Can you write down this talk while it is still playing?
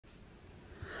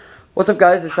What's up,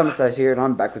 guys? It's Summersize here, and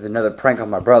I'm back with another prank on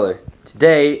my brother.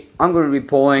 Today, I'm going to be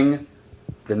pulling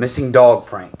the missing dog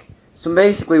prank. So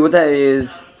basically, what that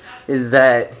is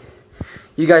that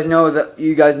you guys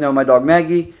know my dog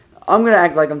Maggie. I'm going to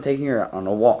act like I'm taking her out on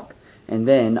a walk, and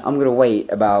then I'm going to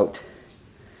wait about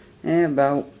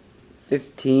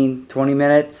 15, 20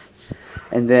 minutes,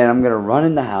 and then I'm going to run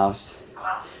in the house,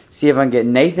 see if I can get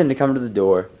Nathan to come to the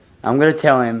door. I'm going to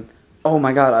tell him, oh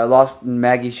my God, I lost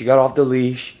Maggie. She got off the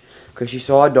leash because she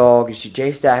saw a dog and she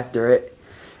chased after it,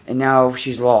 and now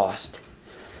she's lost.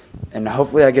 And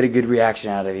hopefully I get a good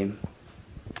reaction out of him.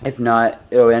 If not,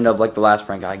 it'll end up like the last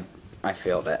prank I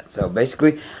failed at. So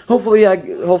basically, hopefully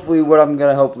what I'm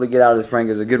gonna get out of this prank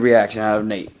is a good reaction out of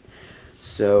Nate.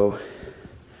 So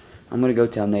I'm gonna go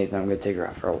tell Nathan I'm gonna take her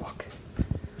out for a walk.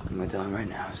 I'm gonna tell him right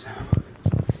now. So,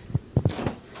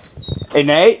 hey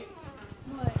Nate,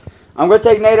 what? I'm gonna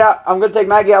take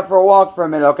Maggie out for a walk for a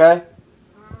minute, okay?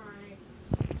 Alright.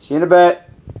 See you in a bit.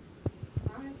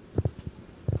 Alright.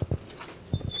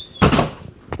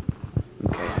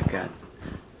 Okay,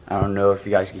 I don't know if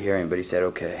you guys can hear him, but he said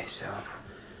okay. So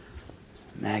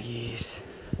Maggie's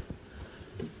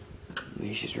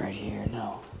leash is right here.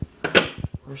 No,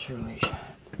 where's her leash at?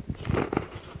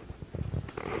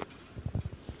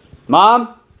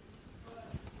 Mom,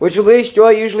 which leash do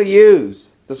I usually use?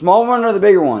 The small one or the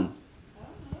bigger one?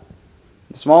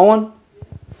 The small one?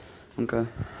 Okay.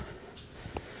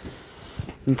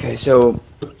 Okay, so,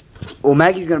 well,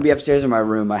 Maggie's gonna be upstairs in my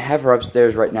room. I have her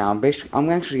upstairs right now. I'm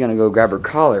actually gonna go grab her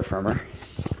collar from her.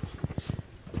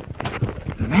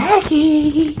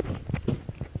 Maggie!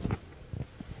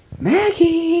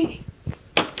 Maggie!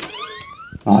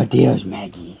 Oh, there's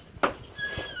Maggie.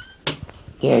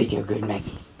 There you go, good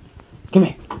Maggie. Come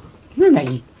here. Come here,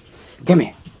 Maggie. Come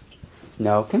here.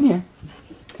 No, come here.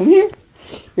 Come here.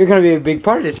 You're gonna be a big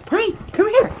part of this prank. Come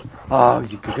here. Oh,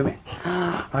 you good. Come here.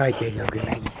 Alright, there you go, good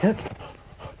Maggie. Look.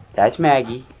 That's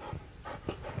Maggie.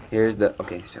 Here's the...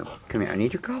 Okay, so, come here. I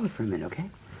need your collar for a minute, okay?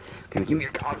 Okay, give me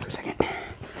your collar for a second.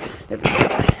 There we go.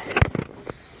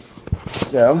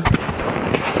 So,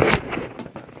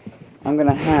 I'm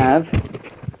gonna have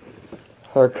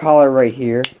her collar right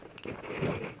here.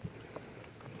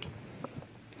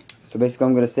 So basically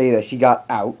I'm gonna say that she got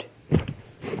out.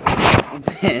 And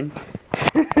then...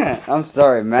 I'm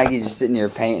sorry, Maggie's just sitting here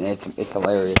painting. It's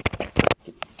hilarious.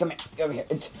 Come here, come here.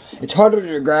 It's harder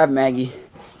to grab Maggie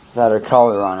without her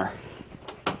collar on her.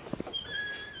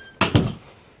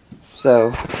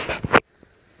 So,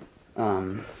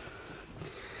 I'm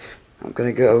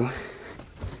gonna go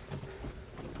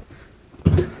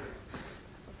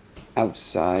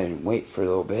outside and wait for a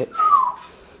little bit.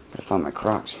 Gotta find my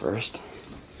Crocs first.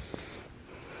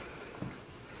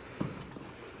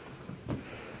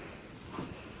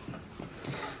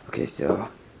 Okay, so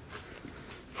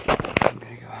I'm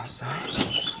gonna go outside.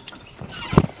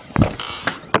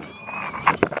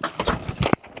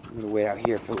 I'm gonna wait out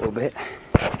here for a little bit,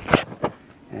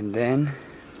 and then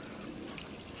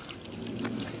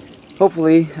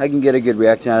hopefully I can get a good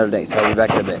reaction out of Nate. So I'll be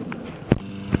back in a bit.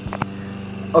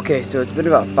 Okay, so it's been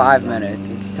about 5 minutes.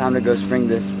 It's time to go spring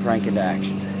this prank into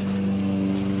action.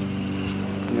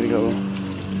 I'm gonna go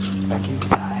back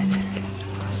inside.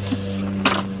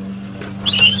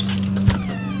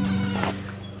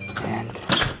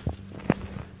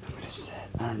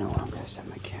 I don't know where I'm going to set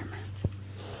my camera.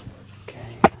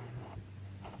 Okay.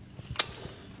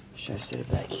 Should I set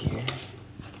it back here?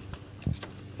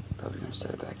 Probably going to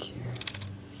set it back here.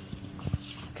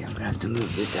 Okay, I'm going to have to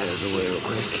move this out of the way real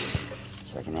quick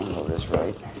so I can angle this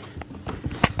right.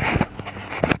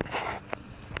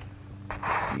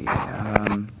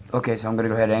 Yeah, okay, so I'm going to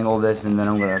go ahead and angle this, and then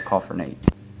I'm going to call for Nate.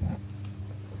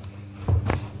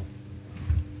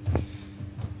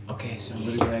 Okay, so I'm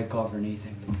going to go ahead and call for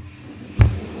Nathan.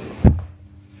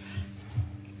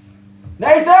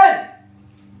 Nathan!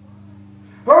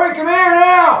 Hurry, come here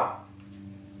now!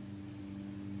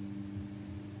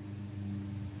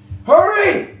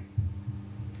 Hurry!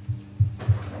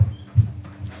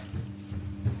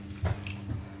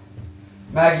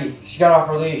 Maggie, she got off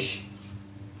her leash.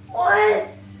 What?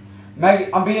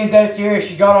 Maggie, I'm being dead serious.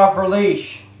 She got off her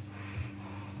leash.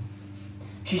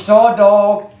 She saw a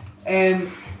dog, and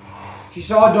she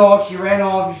ran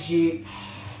off, she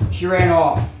ran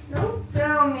off. Don't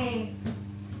tell me.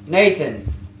 Nathan.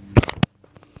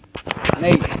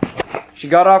 Nate. She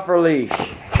got off her leash.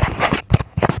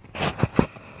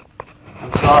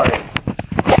 I'm sorry.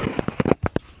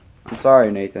 I'm sorry,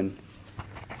 Nathan.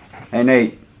 Hey,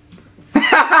 Nate.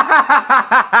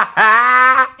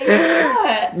 It's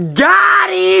what? Got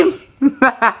him!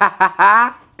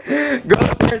 Go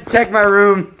upstairs, check my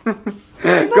room.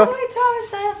 Go.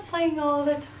 Thomas, I was playing all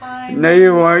the time. No,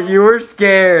 you weren't. You were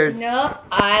scared. Nope,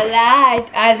 I lied.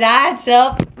 I lied,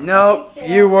 so. Nope,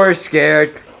 you were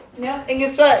scared. Yep, and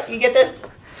guess what? You get this?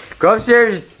 Go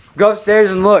upstairs. Go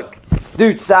upstairs and look.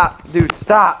 Dude, stop. Dude,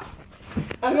 stop.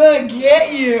 I'm gonna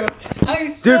get you.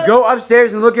 Dude, go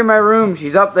upstairs and look in my room.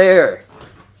 She's up there.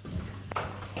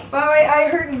 By the way, I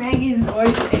heard Maggie's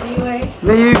voice anyway.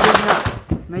 No, you did not.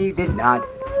 No, you did not.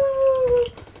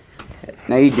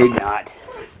 No, you did not.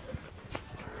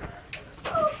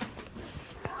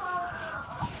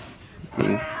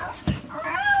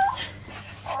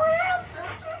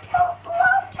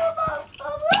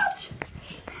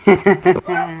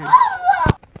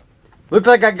 Looks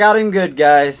like I got him good,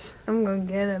 guys. I'm gonna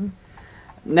get him.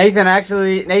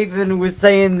 Nathan was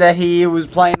saying that he was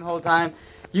playing the whole time.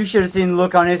 You should have seen the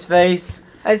look on his face.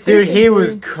 Dude, he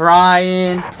was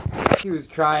crying. He was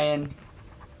crying.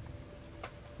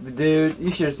 But dude,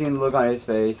 you should have seen the look on his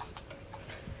face.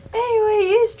 Anyway,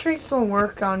 his tricks will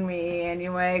work on me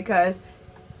anyway, because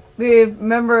we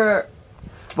remember.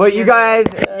 But you guys,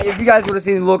 if you guys would have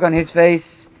seen the look on his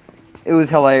face, it was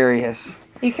hilarious.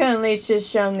 You can at least just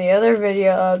show him the other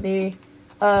video of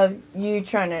you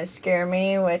trying to scare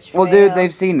me, which. Well, dude,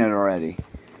 they've seen it already.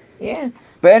 Yeah.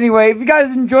 But anyway, if you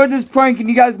guys enjoyed this prank and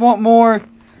you guys want more,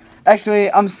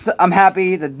 actually, I'm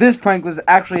happy that this prank was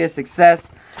actually a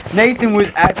success. Nathan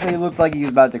looked like he was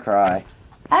about to cry.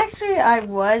 Actually, I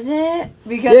wasn't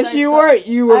because. Yes, you were.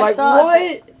 You were like,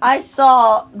 what? I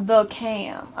saw the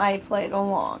cam. I played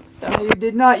along, so. No, you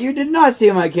did not. You did not see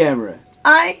my camera.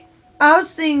 I was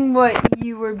seeing what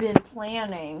you were been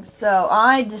planning, so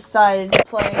I decided to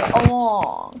play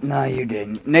along. No, you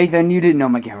didn't. Nathan, you didn't know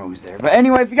my camera was there. But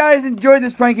anyway, if you guys enjoyed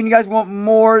this prank and you guys want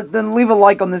more, then leave a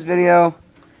like on this video.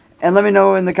 And let me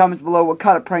know in the comments below what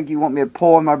kind of prank you want me to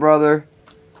pull on my brother.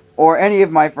 Or any of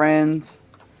my friends.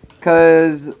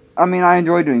 Because, I mean, I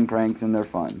enjoy doing pranks and they're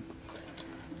fun.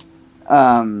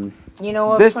 You know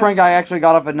what? This prank I actually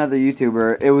got off another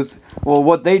YouTuber. It was, well,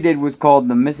 what they did was called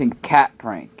the missing cat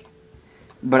prank.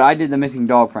 But I did the missing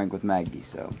dog prank with Maggie,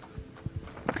 so.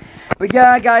 But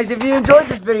yeah, guys, if you enjoyed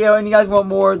this video and you guys want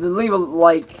more, then leave a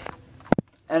like.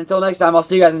 And until next time, I'll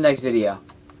see you guys in the next video.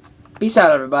 Peace out,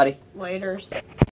 everybody. Laters.